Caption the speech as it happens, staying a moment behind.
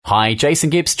Hi, Jason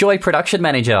Gibbs, Joy Production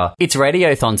Manager. It's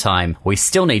Radiothon time. We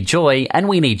still need Joy and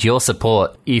we need your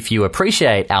support. If you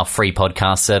appreciate our free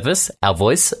podcast service, our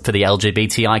voice for the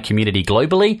LGBTI community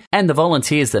globally, and the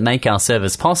volunteers that make our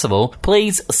service possible,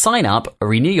 please sign up,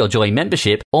 renew your Joy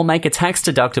membership, or make a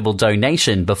tax-deductible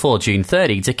donation before June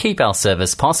 30 to keep our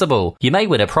service possible. You may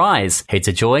win a prize. Head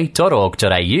to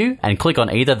joy.org.au and click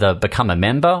on either the Become a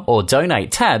Member or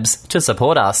Donate tabs to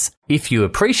support us. If you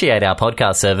appreciate our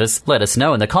podcast service, let us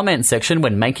know in the comments section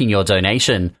when making your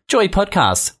donation. Joy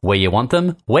Podcasts, where you want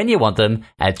them, when you want them,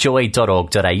 at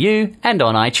joy.org.au and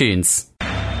on iTunes.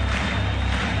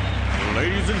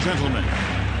 Ladies and gentlemen,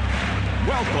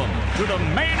 welcome to the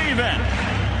main event.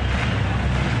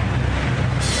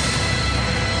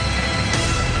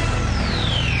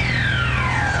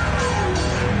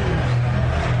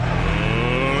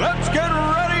 Let's get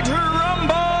ready to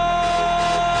rumble!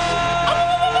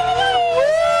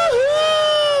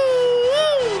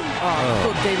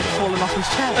 David falling off his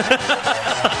chair.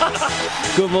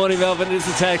 Good morning, Melbourne. It's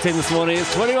the tag team this morning.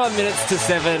 It's 21 minutes to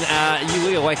 7.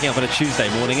 We are waking up on a Tuesday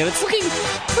morning, and it's looking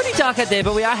pretty dark out there,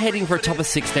 but we are heading for a top of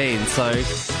 16, so it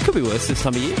could be worse this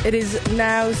time of year. It is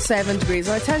now 7 degrees.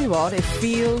 I tell you what, it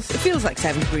feels like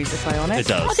 7 degrees, if I'm honest.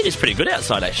 It does. I think it's pretty good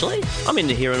outside, actually. I'm in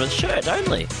here in a shirt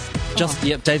only.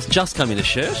 Yep, Dave's just come in a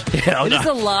shirt. Yeah, It is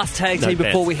the last tag No team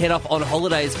before pants. we head off on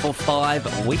holidays for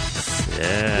 5 weeks.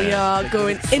 Yeah. We are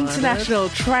going international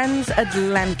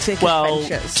transatlantic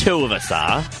adventures. Two of us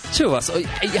are. Two of us.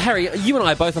 Harry, you and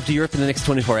I are both off to Europe in the next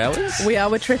 24 hours.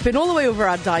 We're tripping all the way over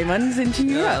our diamonds into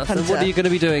Europe. So what are you going to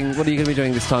be doing? What are you going to be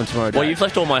doing this time tomorrow? Well, Dave? you've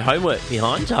left all my homework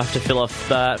behind. I have to fill off,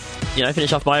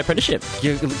 finish off my apprenticeship.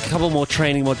 A couple more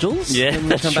training modules. Yeah, and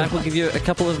we'll come that's back. We'll give you a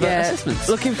couple of assessments.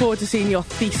 Looking forward to seeing your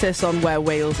thesis on where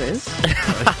Wales is.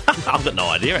 I've got no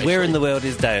idea, actually. Where in the world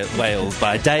is Wales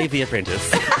by Dave the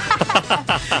Apprentice?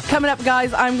 Coming up,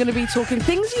 guys, I'm going to be talking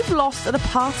things you've lost at a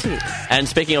party. And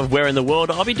speaking of where in the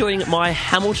world, I'll be doing my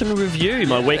Hamilton review,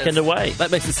 my weekend away. That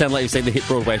makes it sound like you've seen the hit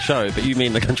Broadway show, but you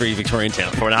mean the country Victorian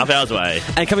town. 4.5 hours away.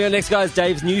 And coming on next, guys,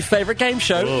 Dave's new favourite game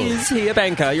show is Here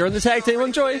Banker. You're on the tag team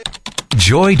on Joy.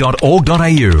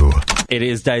 Joy.org.au. It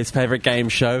is Dave's favourite game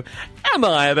show. Am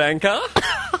I a banker?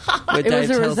 It was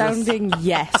a resounding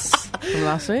yes from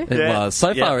last week. It Yeah. was.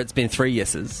 So Yeah. far, it's been 3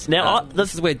 yeses. Now,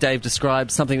 this is where Dave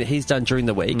describes something that he's done during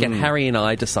the week, and Harry and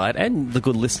I decide, and the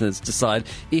good listeners decide,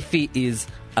 if he is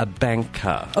a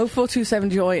banker. 0427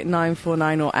 Joy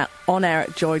 949 or on air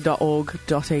at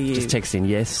joy.org.au. Just text in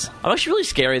yes. I'm actually really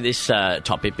scary of this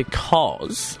topic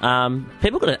because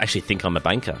people are going to actually think I'm a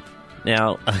banker.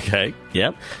 Now, Okay. yeah.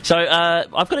 So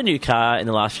I've got a new car in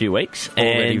the last few weeks.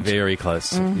 Already and very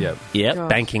close. Yep. Yep. God.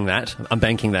 Banking that. I'm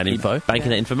banking that info.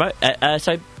 Banking that info.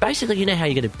 So basically, you know how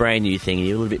you get a brand new thing and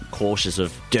you're a little bit cautious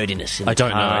of dirtiness in the I don't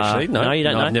know, car? actually. No, you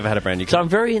don't know? I've never had a brand new So car. I'm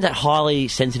very in that highly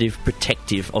sensitive,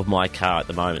 protective of my car at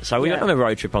the moment. So we went on a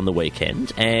road trip on the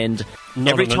weekend and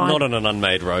every time... Not on an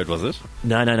unmade road, was it?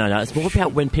 No. It's more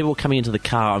about when people are coming into the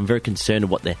car, I'm very concerned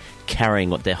of what they're carrying,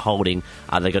 what they're holding.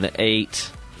 Are they going to eat?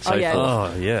 So Oh, yeah.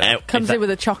 forth. Oh, yeah. Comes in with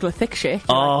a chocolate thick shake.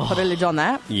 Oh. Put a lid on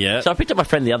that. Yeah. So I picked up my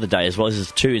friend the other day as well. This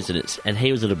is 2 incidents, and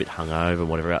he was a little bit hungover and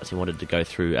whatever else. He wanted to go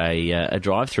through a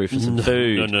drive-through for some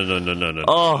food. No.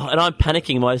 Oh, and I'm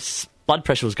panicking. My blood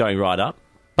pressure was going right up.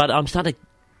 But I'm starting to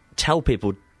tell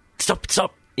people, stop.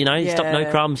 Stop,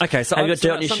 no crumbs. Okay, so have I'm, you got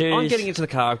dirt on your shoes? I'm getting into the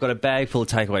car. I've got a bag full of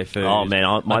takeaway food. Oh, man,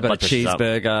 my I've got blood a pressure's up.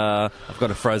 cheeseburger. I've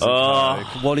got a frozen Oh.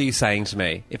 Coke. What are you saying to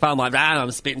me? If I'm like, I'm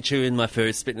spitting, chewing my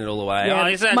food, spitting it all away. Yeah, Oh,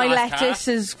 this is a my nice lettuce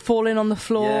car. is falling on the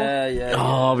floor. Yeah. Oh,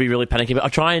 I'll be really panicking. But I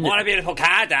try and... What a beautiful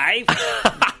car, Dave.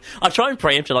 I try and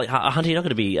preempt it. Like, Hunter, you're not going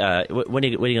to be... when are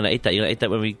you going to eat that? You're going to eat that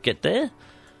when we get there?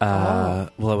 Well,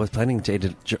 I was planning to eat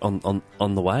it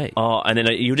on the way. Oh, and then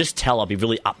you'll just tell I'll be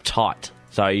really uptight.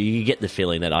 So you get the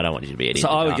feeling that I don't want you to be eating. So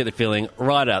in the I would car. get the feeling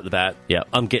right out the bat, Yep.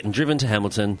 I'm getting driven to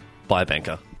Hamilton by a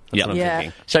banker. That's Yep. what I'm Yeah.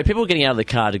 thinking. So people are getting out of the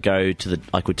car to go to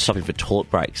we're stopping for toilet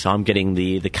breaks. So I'm getting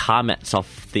the car mats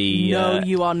off the... No,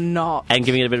 you are not. and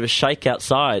giving it a bit of a shake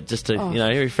outside just to,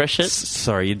 refresh it.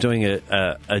 Sorry, you're doing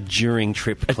a during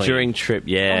trip A clean. during trip,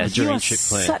 yeah. You during are trip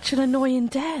plan. such an annoying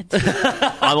dad.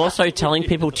 I'm also telling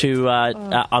people to...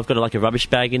 I've got a rubbish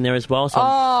bag in there as well. So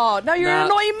No, you're an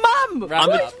annoying mum. Wrap it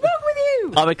What's up. wrong with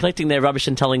you? I'm collecting their rubbish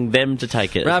and telling them to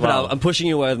take it. Wrap as it well. up. I'm pushing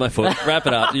you away with my foot. Wrap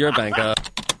it up. You're a banker.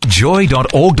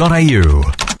 Joy.org.au.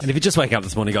 And if you're just waking up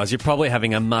this morning, guys, you're probably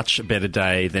having a much better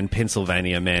day than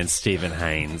Pennsylvania man Stephen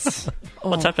Haynes.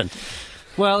 What's happened?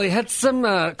 Well, he had some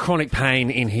chronic pain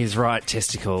in his right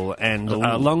testicle, and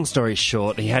long story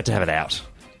short, he had to have it out.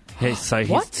 Yeah, so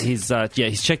What? he's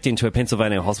checked into a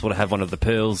Pennsylvania hospital to have one of the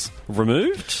pearls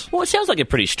removed. Well, it sounds like a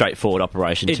pretty straightforward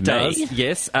operation to It does, me.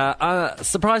 yes.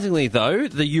 Surprisingly, though,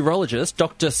 the urologist,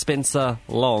 Dr. Spencer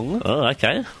Long, Oh,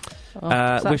 okay.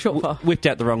 What's that short for? whipped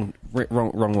out the wrong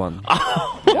one.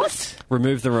 What?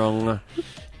 Removed the wrong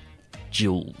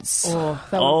jewels.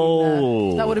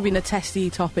 That would have been a testy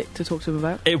topic to talk to him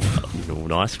about. Oh,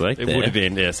 nice work It there. would have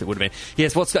been, yes, it would have been.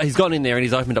 Yes, he's gone in there and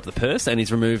he's opened up the purse and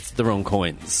he's removed the wrong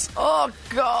coins. Oh,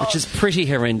 God. Which is pretty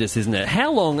horrendous, isn't it?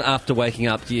 How long after waking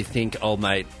up do you think old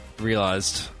mate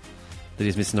realised that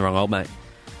he's missing the wrong old mate?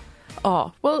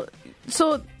 Oh, well,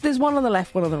 so there's one on the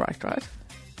left, one on the right?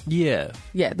 Yeah.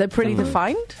 Yeah, they're pretty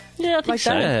defined. Yeah, I think Like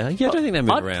so. that? Yeah, I don't think they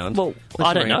move around. Well, Unless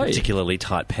I don't you're wearing know. a particularly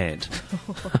tight pant.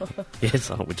 Yes,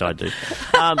 which I do.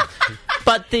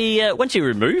 But once you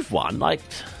remove one, like,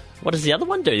 what does the other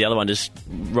one do? The other one just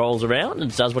rolls around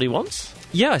and does what he wants?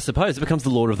 Yeah, I suppose. It becomes the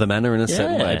lord of the manor in a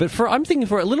certain Yeah. way. But I'm thinking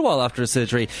for a little while after a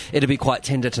surgery, it'd be quite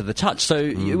tender to the touch. So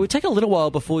it would take a little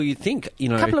while before you think, A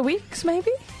couple of weeks,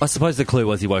 maybe? I suppose the clue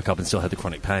was he woke up and still had the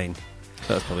chronic pain.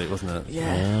 That was probably it, wasn't it?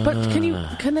 Yeah. But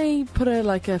can they put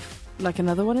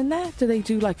another one in there? Do they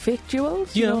do like fake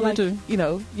jewels? Yeah, they like, do.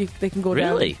 They can go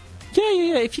down. Really?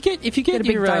 Yeah. If you get Get a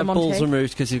big your diamond balls egg.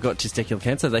 removed because you've got testicular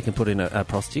cancer, they can put in a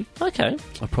prosthetic. Okay.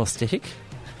 A prosthetic.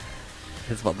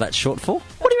 That's what that's short for.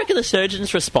 What do you reckon the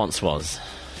surgeon's response was?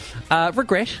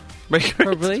 Regret,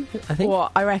 probably. I think.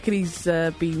 Well, I reckon he's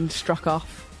been struck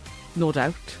off, no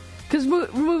doubt. Because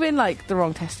removing like the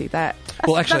wrong testy, that's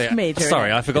major. Sorry,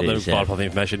 innit? I forgot It the is, yeah. vital the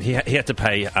information. He had to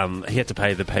pay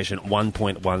the patient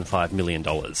 $1.15 million.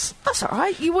 That's all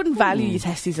right. You wouldn't value your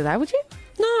testes at that, would you?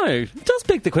 No, it does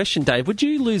beg the question, Dave. Would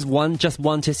you lose just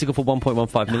one testicle for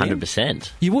 $1.15 million?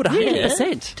 100%. You would, 100%.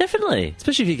 Yeah, definitely.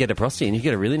 Especially if you get a prostate and you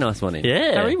get a really nice one in.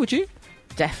 Yeah. Harry, would you?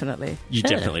 Definitely. You Yeah.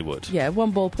 definitely would. Yeah,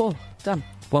 one ball pull. Done.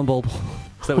 One ball.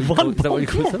 Is that what you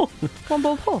call it? One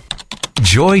ball pull.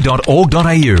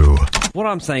 Joy.org.au. What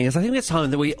I'm saying is, I think it's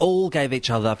time that we all gave each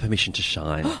other permission to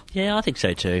shine. Do Yeah, I think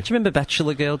so too. you remember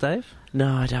Bachelor Girl, Dave? No,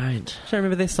 I don't. Do you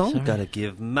remember their song? Sorry. Gotta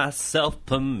give myself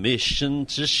permission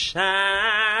to shine.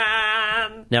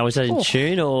 Now, was that in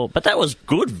tune or... But that was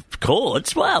good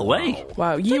chords. Wow, wait.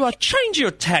 Wow, you are. Change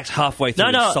your tact halfway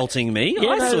through No. insulting me. Yeah,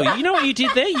 I no. saw you. You know what you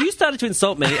did there? You started to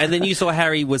insult me, and then you saw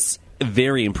Harry was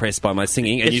very impressed by my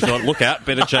singing, and you thought, look out,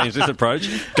 better change this approach.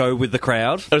 Go with the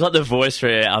crowd. It was like the voice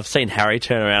where I've seen Harry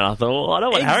turn around. I thought, well, I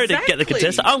don't want Harry to get the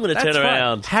contestant. I'm going to turn That's right.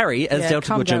 around. Harry, as Yeah, Delta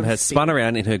calm Goodrum, down, has Steve. spun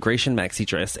around in her Grecian maxi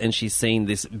dress, and she's seen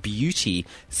this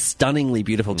stunningly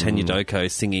beautiful Tanya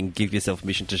Doko singing "Give Yourself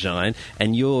Permission to Shine,"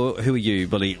 and who are you,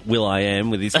 bloody Will I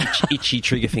Am, with his itchy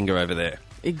trigger finger over there?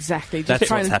 Exactly. Just That's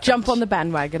trying what's to happened. jump on the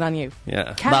bandwagon on you.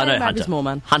 Yeah. Can't But no, have his more,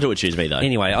 man. Hunter would choose me, though.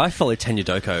 Anyway, I follow Tanya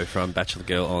Doko from Bachelor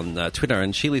Girl on Twitter,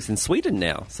 and she lives in Sweden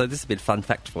now. So this is a bit of fun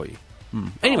fact for you.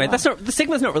 Anyway, the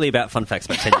segment's not really about fun facts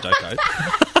about Tanya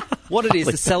Doko. What it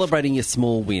is celebrating your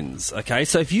small wins. Okay,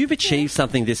 so if you've achieved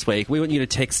something this week, we want you to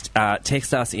text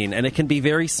us in, and it can be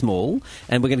very small,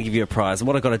 and we're going to give you a prize. And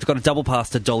what I've got a double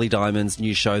pass to Dolly Diamond's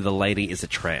new show, The Lady is a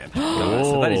Tramp.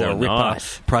 So that is a ripper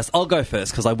nice. prize. I'll go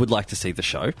first because I would like to see the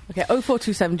show. Okay,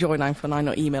 0427 Joy 949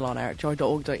 or email on air at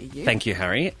joy.org.au. Thank you,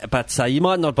 Harry. But you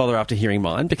might not bother after hearing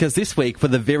mine, because this week, for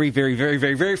the very, very, very,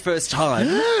 very, very first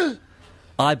time,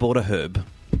 I bought a herb.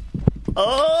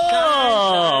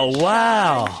 Oh,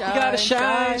 wow. You gotta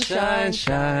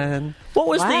shine. What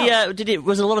was Wow.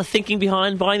 was a lot of thinking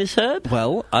behind buying this herb?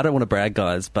 Well, I don't want to brag,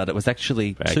 guys, but it was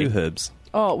actually Bragging. 2 herbs.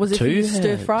 Oh, was it for Two you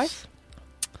stir herbs. fry?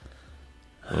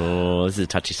 Oh, this is a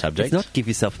touchy subject. Let's not give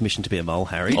yourself permission to be a mole,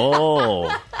 Harry.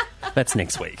 Oh, That's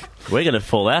next week. we're going to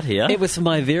fall out here. It was for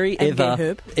my very And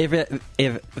gay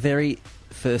herb. very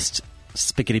first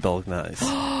spaghetti bolognese.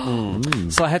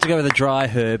 So I had to go with a dry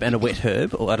herb and a wet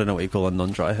herb, or I don't know what you call a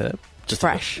non-dry herb. Just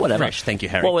fresh. Whatever. Fresh, thank you,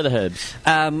 Harry. What were the herbs?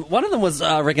 One of them was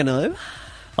oregano.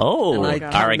 Oh, And I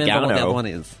can't remember what the other oregano. one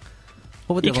is.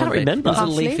 What would the You other can't one be? remember? It was a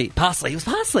Parsley? leafy. Parsley. It was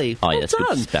parsley. Oh, Well yes, good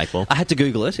done. spagball. I had to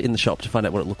Google it in the shop to find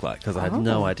out what it looked like because I had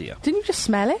no idea. Didn't you just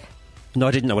smell it? No,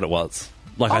 I didn't know what it was.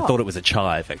 I Oh. thought it was a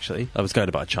chive, actually. I was going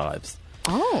to buy chives.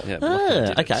 Oh. Yeah, but luckily I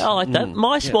didn't. Okay, I like that.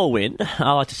 My small win,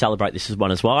 I like to celebrate this as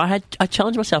one as well. I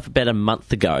challenged myself about a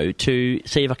month ago to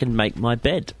see if I can make my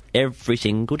bed every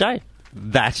single day.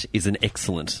 That is an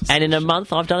excellent. And in a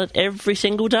month, I've done it every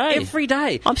single day. Every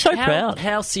day. I'm so How- proud.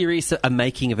 How serious a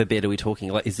making of a bed are we talking?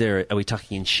 Like, are we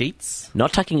tucking in sheets?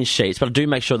 Not tucking in sheets, but I do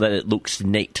make sure that it looks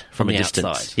neat from a the distance.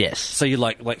 outside? Yes. So you're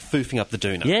like foofing up the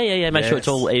doona? Yeah. Make sure it's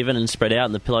Yes. all even and spread out,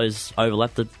 and the pillows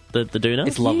overlap the the doona.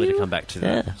 It's lovely to come back to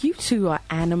that. Yeah. You two are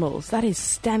animals. That is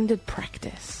standard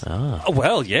practice. Oh,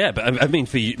 well, yeah, but I mean,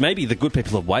 for you, maybe the good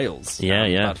people of Wales. Yeah,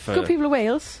 yeah. But for, Good people of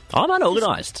Wales. I'm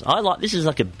unorganised. This is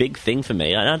like a big thing for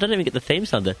me. I don't even get the theme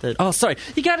song. Oh, sorry.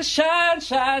 You gotta shine,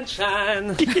 shine, shine.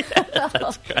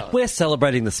 That's great. We're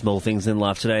celebrating the small things in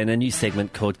life today in a new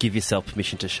segment called Give Yourself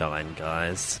Permission to Shine,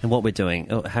 guys. And what we're doing...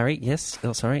 Oh, Harry, yes?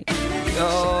 Oh, sorry.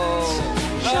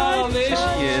 Oh, there she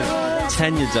is.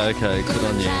 Tanya Doko, good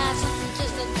on you.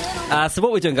 So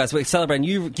what we're doing, guys, we're celebrating.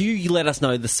 You let us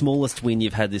know the smallest win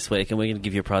you've had this week, and we're going to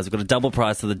give you a prize. We've got a double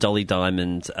prize for the Dolly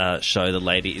Diamond show, The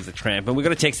Lady is a Tramp. And we've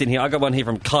got a text in here. I got one here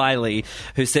from Kylie,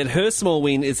 who said her small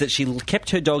win is that she kept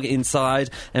her dog inside,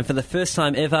 and for the first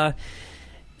time ever,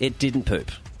 it didn't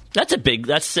poop. That's a fairly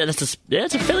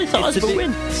sizable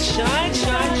win. Shine,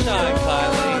 shine, shine,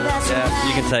 Kylie. Yeah,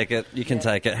 you can take it. You can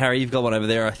take it. Harry, you've got one over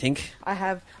there, I think.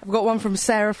 I've got one from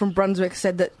Sarah from Brunswick,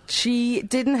 said that she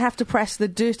didn't have to press the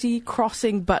dirty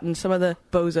crossing button. Some of the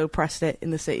bozo pressed it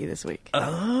in the city this week. Oh,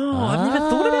 I've never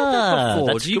thought about that before.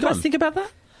 That's Do you a good guys one. think about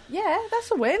that? Yeah,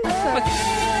 that's a win.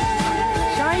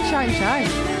 Shine, shine, shine.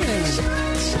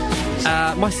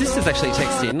 My sister's actually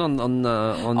texted in on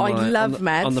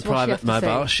Mads. on the What's she private have to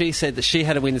mobile. say? She said that she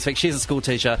had a win this week. She's a school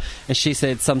teacher, and she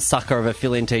said some sucker of a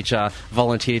fill-in teacher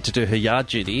volunteered to do her yard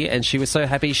duty, and she was so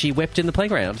happy she wept in the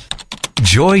playground.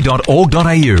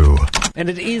 Joy.org.au. And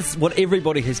it is what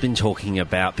everybody has been talking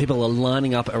about. People are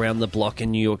lining up around the block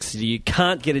in New York City. You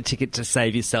can't get a ticket to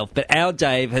save yourself, but our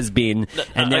Dave has been,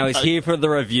 and now he's here for the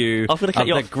review I've gotta cut of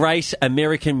you the off. great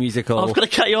American musical. I've got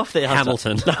to cut you off there, Hunter.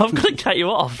 Hamilton. No, I've got to cut you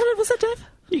off. What was that, Dave?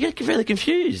 You get really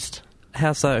confused.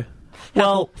 How so?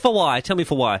 Well- for why? Tell me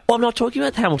for why. Well, I'm not talking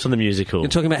about Hamilton the musical. You're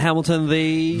talking about Hamilton,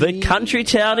 the country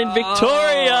town in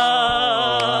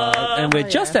Victoria. And we're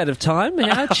just out of time.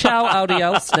 Ciao,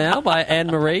 Audios now by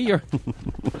Anne-Marie. You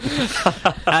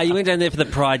went down there for the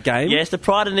Pride game. Yes, the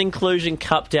Pride and Inclusion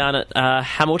Cup down at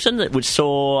Hamilton, which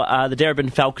saw the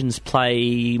Darebin Falcons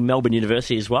play Melbourne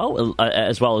University as well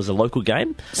as a local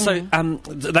game. So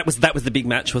that was the big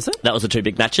match, was it? That was the two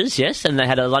big matches, yes, and they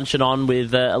had a luncheon on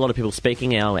with a lot of people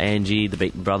speaking. Our Angie, the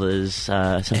Beaton Brothers.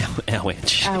 Our Angie. Our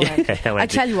Angie. Our I Angie.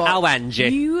 tell you what, Our Angie.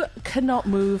 you cannot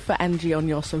move for Angie on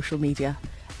your social media.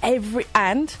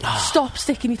 Stop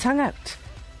sticking your tongue out.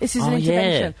 This is an Oh,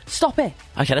 intervention. yeah. Stop it.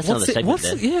 Okay, that's another segment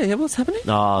there. What's happening?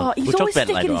 Oh, He's we'll talk always about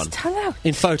it sticking later his on. tongue out.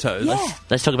 In photos? Yeah.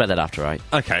 Let's talk about that after 8.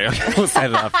 Okay, we'll say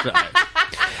that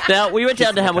after. Now, we went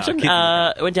down to Hamilton. Keep in the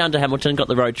car. Went down to Hamilton, got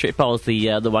the road trip. I was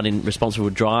the one in responsible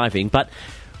driving. But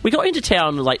we got into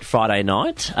town late Friday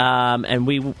night, and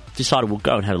we decided we'll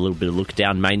go and have a little bit of look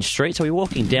down Main Street. So we're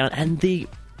walking down, and the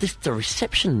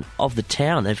reception of the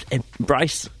town, they've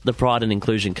embraced the Pride and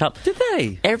Inclusion Cup. Did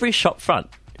they? Every shop front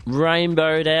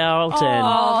rainbowed out.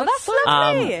 Oh, that's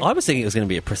lovely. I was thinking it was going to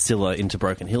be a Priscilla into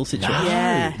Broken Hill situation.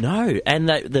 Yeah. No, and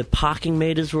the parking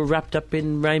meters were wrapped up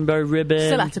in rainbow ribbon.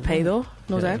 Still had to pay, though,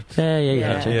 no doubt. Yeah, you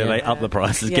have to. Yeah, they up the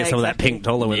prices, Yeah, get some of that exactly. pink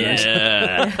dollar with it.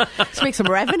 Yeah. Let's make some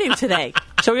revenue today.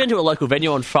 So we went to a local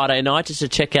venue on Friday night just to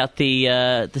check out the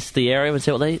area and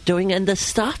see what they're doing. And the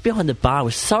staff behind the bar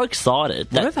was so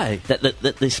excited Were they?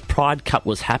 that this Pride Cup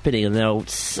was happening, and they were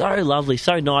so lovely,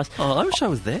 so nice. Oh, I wish I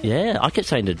was there. Yeah, I kept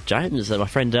saying to James, my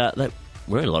friend, that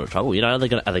we're in a lot of trouble. You know, are they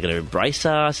going to embrace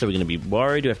us? Are we going to be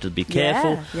worried? Do we have to be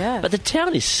careful? Yeah. But the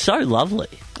town is so lovely,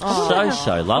 so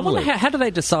I lovely. wonder how do they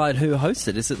decide who hosts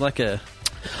it? Is it like a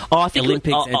I think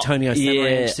Olympics Antonio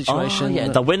Samaranch situation? Oh, yeah.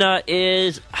 The winner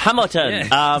is Hamilton.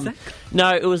 Yeah, exactly.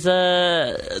 No, it was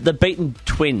the Beaton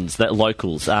twins, the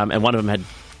locals, and one of them had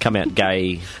come out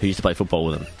gay who used to play football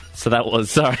with them. So that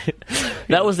was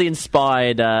that was the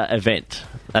inspired event.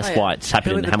 That's why it's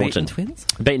happening in Hamilton. Beaton twins?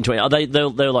 Beaton twins. Oh,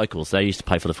 they're locals. They used to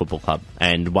play for the football club,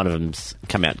 and one of them's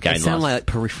come out gay. They sound last. like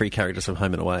periphery characters from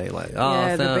Home and Away. Like,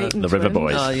 Yeah, the Beaton the River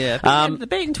twins. Boys. Oh, yeah. The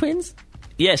Beaton twins?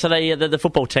 Yeah, so the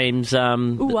football teams.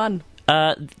 Who won?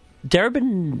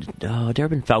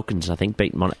 Darebin Falcons, I think,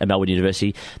 beat Melbourne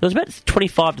University. There was about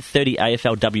 25 to 30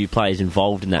 AFLW players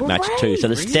involved in that match too. So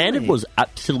the standard was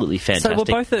absolutely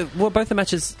fantastic. So were both the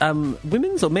matches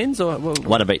women's or men's or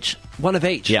One of each. One of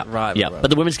each? Yeah, right. yeah. But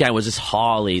the women's game was just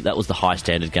that was the high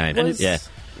standard game.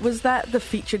 Was that the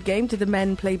featured game? Did the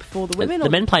men play before the women?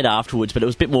 The men played afterwards, but it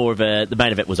was a bit more of the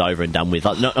main event was over and done with.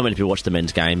 Like, not many people watched the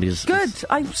men's game because Good.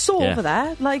 I'm so over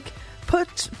that. Like,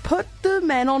 put the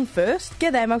men on first,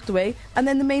 get them out the way, and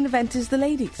then the main event is the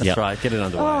ladies. That's Yeah. right. Get it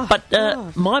underway. Oh. But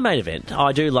God. my main event,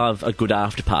 I do love a good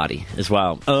after party as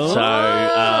well. Oh. So,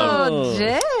 Oh,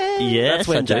 Jay. yes, That's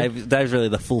when I do. Dave's really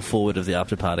the full forward of the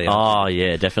after party. Oh,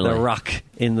 yeah, The definitely. ruck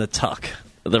in the tuck.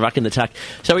 The ruck in the tuck.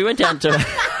 So we went down to...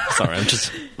 Sorry, I'm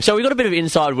just... So we got a bit of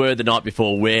inside word the night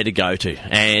before where to go to,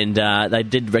 and they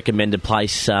did recommend a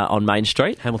place on Main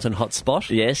Street. Hamilton hotspot?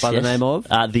 Yes. By the name of?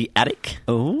 The Attic.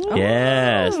 Oh.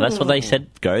 Yes, that's what they said.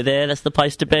 Go there, that's the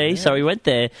place to be. So we went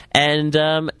there, and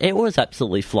it was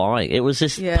absolutely flying. It was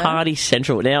just party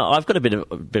central. Now, I've got a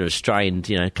bit of strained,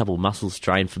 a couple of muscles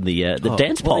strained from the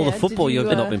dance pole. The football Did you,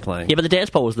 you've not been playing. Yeah, but the dance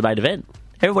pole was the main event.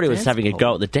 Everybody was Dance having a pole?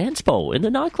 go at the dance pole in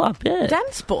the nightclub, yeah.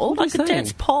 Dance ball? Like a saying?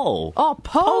 dance pole. Oh,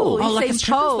 pole. Oh, You like say a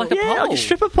stripper- pole. like a Yeah, pole. like a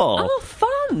stripper pole. Oh,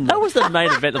 fun. That was the main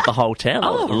event of the whole town.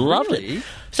 Oh, I loved really? it.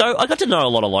 So I got to know a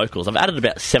lot of locals. I've added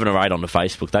about 7 or 8 onto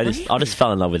Facebook. I just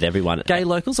fell in love with everyone. Gay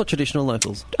locals or traditional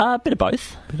locals? A bit of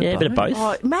both. A bit of both.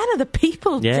 Oh, man of the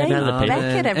people, Yeah, Dave man of the people.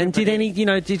 Beckett, everybody.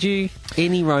 And did you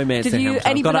any romance Did in you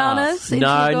Hamilton? any I've gotta bananas? ask. in No,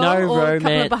 Chicago, no or a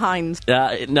couple romance. of behinds.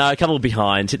 No, a couple of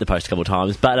behinds. Hit the post a couple of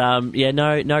times. But,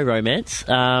 no romance.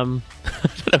 I don't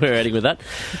know where we're heading with that.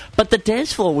 But the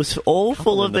dance floor was all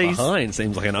full of these... Behind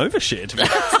seems like an overshare to me.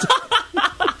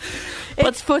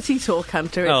 It's footy talk,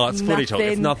 Hunter. Oh, it's footy talk.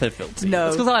 It's nothing- nothing filthy. No.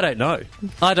 It's because I don't know.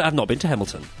 I've not been to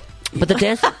Hamilton. But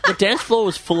the dance floor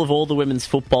was full of all the women's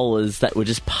footballers that were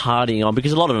just partying on,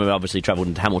 because a lot of them obviously travelled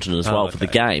into Hamilton as well for the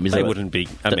game. They wouldn't be.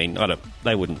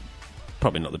 They wouldn't.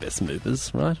 Probably not the best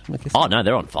movers, right? I guess. Oh no,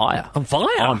 they're on fire. On fire?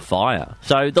 On fire.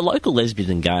 So the local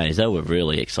lesbians and gays, they were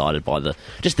really excited by the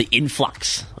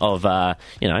influx of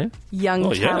Young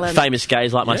Oh, yeah. talent. famous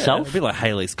gays like Yeah, myself. it'd be like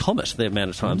Halley's Comet, the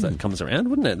amount of times that comes around,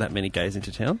 wouldn't it? That many gays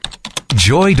into town.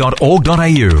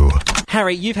 Joy.org.au.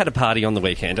 Harry, you've had a party on the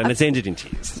weekend and it's ended in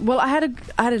tears. Well, I had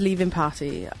a leave-in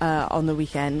party on the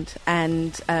weekend,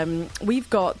 and we've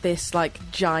got this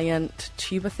giant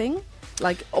tuba thing.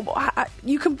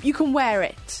 You can wear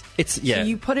it. It's So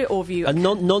you put it over you.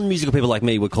 Non-musical people like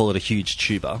me would call it a huge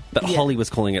tuba, but Yeah. Holly was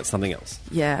calling it something else.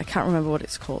 Yeah, I can't remember what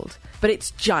it's called, but it's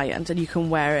giant, and you can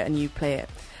wear it and you play it.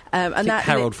 And I think that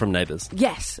Harold from Neighbours.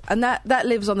 Yes, and that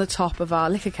lives on the top of our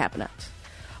liquor cabinet,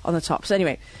 on the top. So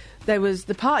anyway,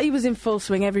 the party was in full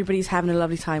swing. Everybody's having a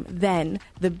lovely time. Then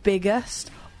the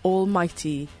biggest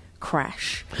almighty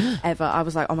crash ever. I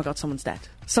was like, oh my god, someone's dead.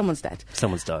 Someone's dead.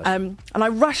 Someone's died. And I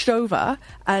rushed over,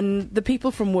 and the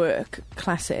people from work,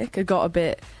 classic, had got a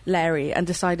bit leery and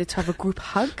decided to have a group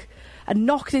hug and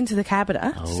knocked into the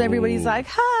cabinet. So everybody's like,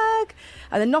 hug!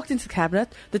 And then knocked into the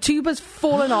cabinet. The tuba's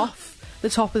fallen off the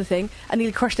top of the thing and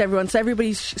nearly crushed everyone. So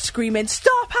everybody's screaming,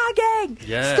 stop hugging!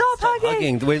 Stop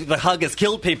hugging! The hug has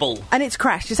killed people. And it's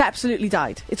crashed. It's absolutely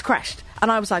died. It's crashed. And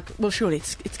I was like, well, surely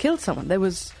it's killed someone. There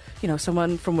was...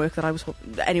 someone from work that I was...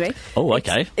 Anyway. Oh,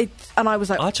 okay. And I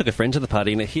was like... I took a friend to the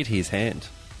party and it hit his hand.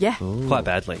 Yeah. Quite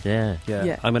badly. Yeah.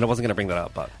 Yeah. I mean, I wasn't going to bring that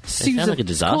up, but... sounds like a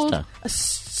disaster.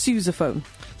 It's called a sousaphone.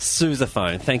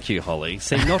 Sousaphone. Thank you, Holly.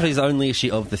 See, not only is she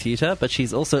of the theatre, but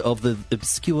she's also of the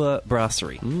obscure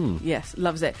brasserie. Yes,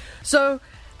 loves it. So,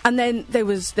 and then there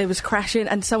was crashing,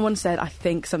 and someone said, I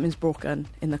think something's broken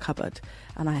in the cupboard.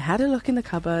 And I had a look in the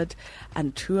cupboard,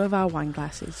 and 2 of our wine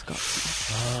glasses got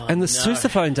smashed. And the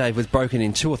sousaphone, Dave, was broken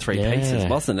in 2 or 3 Yeah. pieces,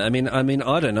 wasn't it? I mean,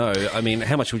 I don't know. I mean,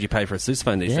 how much would you pay for a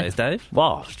sousaphone these days, Dave?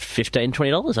 Well, $15,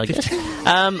 $20, I guess.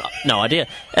 No idea.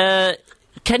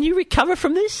 Can you recover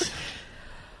from this?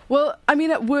 Well, I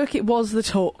mean, at work it was the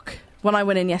talk. When I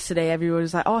went in yesterday, everyone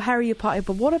was like, oh, Harry, you party,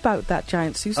 but what about that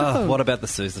giant sousaphone? What about the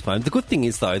sousaphone? The good thing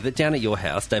is, though, that down at your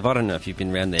house, Dave, I don't know if you've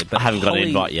been around there, but I haven't got an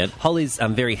invite yet. Holly's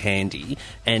very handy,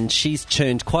 and she's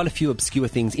turned quite a few obscure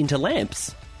things into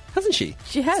lamps, hasn't she?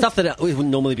 She has. Stuff that would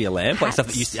normally be a lamp, like stuff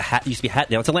that Hats. used to be a hat,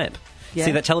 now it's a lamp. Yeah.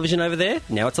 See that television over there?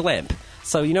 Now it's a lamp.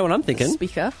 So you know what I'm thinking?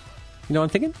 Speaker. You know what I'm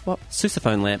thinking? What?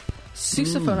 Sousaphone lamp.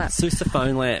 Sousaphone lamp.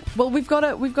 Sousaphone lamp. Well, we've got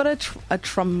a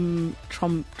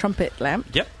trumpet lamp.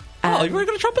 Yep. Oh, you've already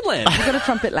got a trumpet lamp. We've got a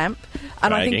trumpet lamp,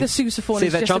 and I think Bragging. the sousaphone See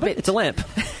is that just trumpet? a bit... It's a lamp.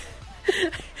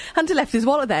 Hunter left his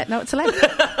wallet there. No, it's a lamp.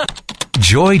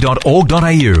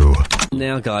 Joy.org.au.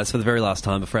 Now, guys, for the very last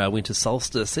time before our winter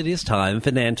solstice, it is time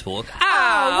for Nan Talk.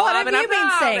 Oh, what have you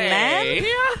been saying,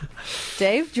 man?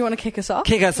 Dave, do you want to kick us off?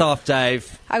 Kick us off,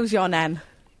 Dave. How's your nan?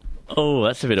 Oh,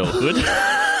 that's a bit awkward.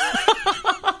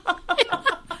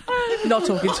 Not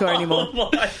talking to her anymore.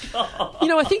 You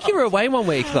know, I think you were away one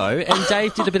week though, and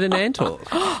Dave did a bit of Nan Talk.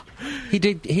 He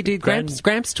did Gramps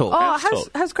Talk. Oh,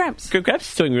 how's Gramps? Gramps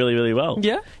is doing really, really well.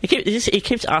 Yeah? He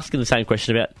keeps asking the same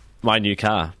question about my new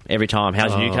car every time.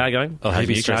 How's your new car going? Oh, How's he'd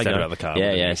be your new stressed car out going? about the car, Yeah,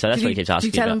 wouldn't yeah. he? So that's what he keeps Do asking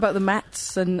you tell him about the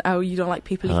mats and how you don't like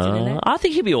people eating in it? I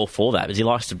think he'd be all for that because he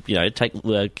likes to,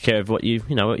 take care of what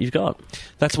what you've got.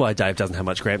 That's why Dave doesn't have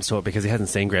much Gramps Talk, because he hasn't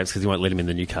seen Gramps because he won't let him in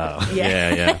the new car.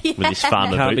 Yeah. With his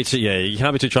farmer boots. You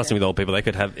can't be too trusting with old people. It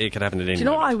could happen at any Do you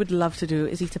know what moment. I would love to do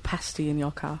is eat a pasty in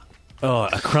your car? Oh,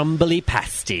 a crumbly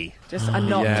pasty. Just and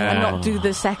not do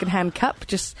the second-hand cup.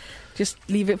 Just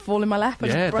leave it fall in my lap. And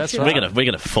Yeah, just brush that's it right. off. We're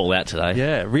gonna fall out today.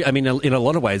 Yeah, I mean, in a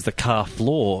lot of ways, the car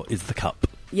floor is the cup.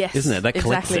 Yes, Isn't it? That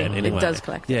collects exactly. it anyway. It does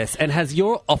collect it. Yes, and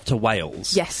you're off to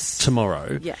Wales Yes.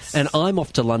 tomorrow. Yes. And I'm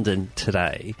off to London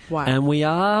today. Wow. And we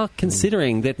are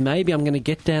considering that maybe I'm going to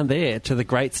get down there to the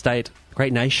great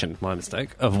nation, my mistake,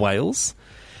 of Wales.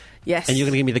 Yes. And you're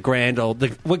going to give me the grand old...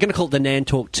 we're going to call it the Nan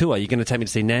Talk Tour. You're going to take me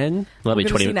to see Nan? That'll be We're gonna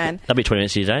 20. see Nan. That'll be 20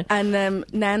 minutes of your day. And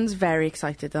Nan's very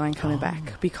excited that I'm coming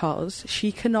back because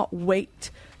she cannot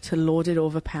wait to lord it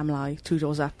over Pamela 2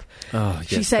 doors up. Oh, yes.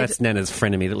 She said, that's Nana's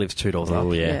frenemy that lives 2 doors up.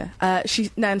 Oh, yeah.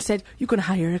 Nan said, "You're going to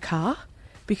hire a car?"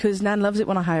 Because Nan loves it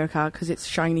when I hire a car because it's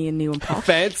shiny and new and posh.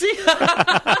 Fancy?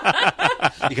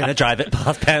 You're going to drive it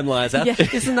past Pam Liza. Yeah.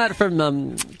 Isn't that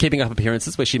from Keeping Up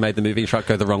Appearances, where she made the moving truck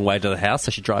go the wrong way to the house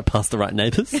so she'd drive past the right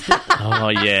neighbours? Oh,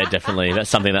 yeah, definitely. That's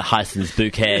something that Hyson's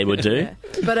bouquet would do.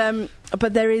 Yeah.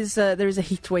 But there is a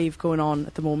heat wave going on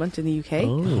at the moment in the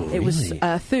UK. It was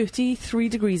 33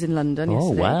 degrees in London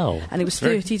yesterday. wow. And it was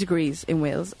 30 degrees in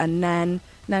Wales. And Nan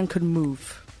couldn't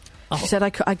move. She said I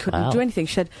couldn't do anything.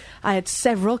 She said I had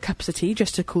several cups of tea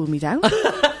just to cool me down.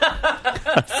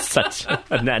 Such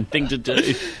a Nan thing to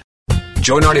do.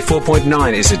 Joy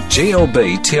 94.9 is a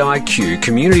GLB TIQ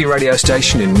community radio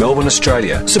station in Melbourne,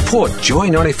 Australia. Support Joy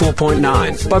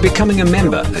 94.9 by becoming a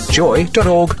member at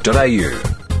joy.org.au.